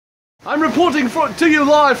I'm reporting to you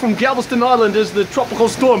live from Galveston Island as the tropical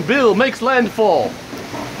storm Bill makes landfall.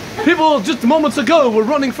 People just moments ago were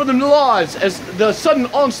running for their lives as the sudden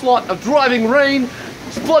onslaught of driving rain,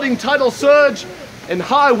 flooding tidal surge, and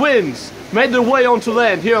high winds made their way onto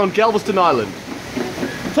land here on Galveston Island.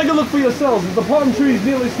 Take a look for yourselves as the palm trees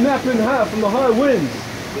nearly snap in half from the high winds.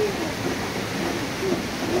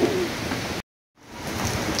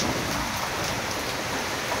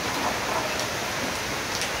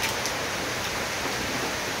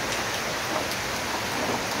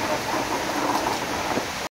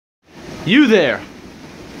 You there?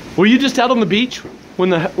 Were you just out on the beach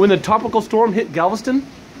when the tropical storm hit Galveston?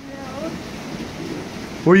 No.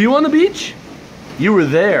 Were you on the beach? You were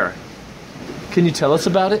there. Can you tell us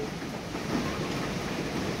about it?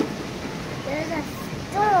 There's a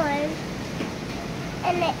storm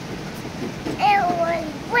and it was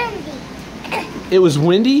windy. It was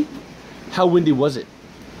windy? How windy was it?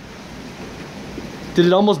 Did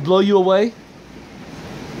it almost blow you away?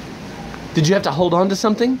 Did you have to hold on to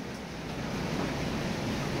something?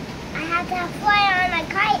 Fly on a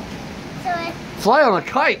kite. Fly on a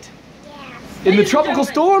kite? Yeah. In the tropical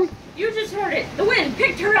storm? You just heard it. The wind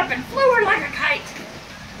picked her up and flew her like a kite.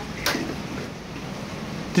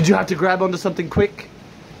 Did you have to grab onto something quick?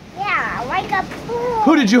 Yeah, like a pole.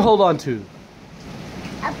 Who did you hold on to?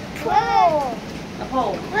 A pole. A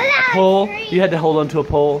pole. A pole? You had to hold on to a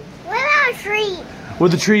pole? Without a tree. Were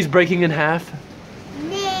the trees breaking in half?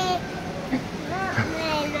 Nah.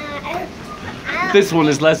 This one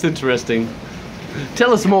is less interesting.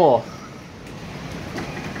 Tell us more. The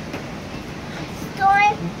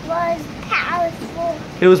storm was powerful.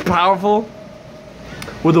 It was powerful?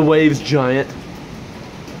 Were the waves giant?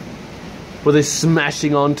 Were they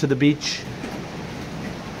smashing onto the beach?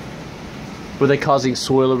 Were they causing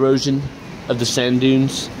soil erosion of the sand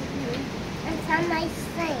dunes? That's a nice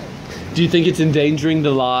thing. Do you think it's endangering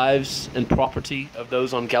the lives and property of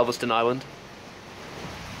those on Galveston Island?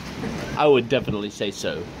 I would definitely say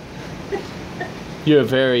so. You're a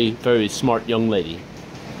very, very smart young lady.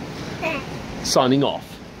 Signing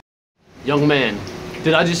off. Young man,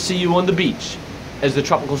 did I just see you on the beach as the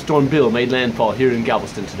tropical storm Bill made landfall here in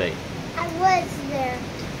Galveston today? I was there.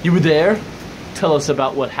 You were there? Tell us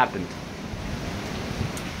about what happened.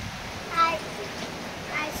 I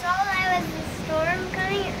saw there was a storm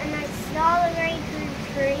coming and I saw the great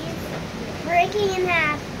trees breaking in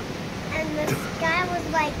half and the sky was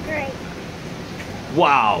like gray.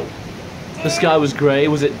 Wow. The sky was gray.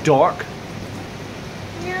 Was it dark?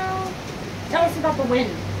 No. Tell us about the wind.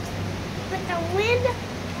 But the wind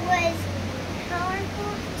was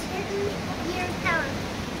powerful, 10-year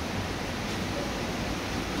powerful.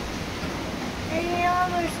 And they all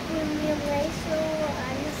were screwing me away, so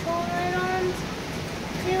I just holding on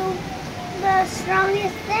to the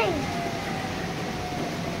strongest thing.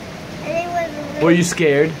 And it was really, Were you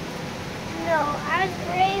scared? No, I was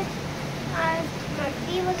brave. My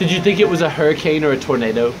feet was Did you think it was a hurricane or a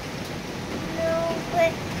tornado? No,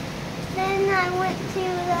 but then I went to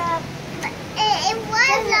the... It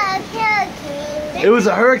was a hurricane. It was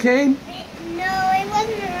a hurricane? No, it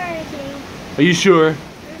wasn't a hurricane. Are you sure? I'm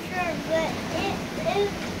sure, but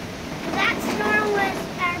that storm was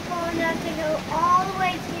powerful enough to go all the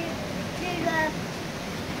way to the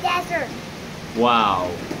desert. Wow.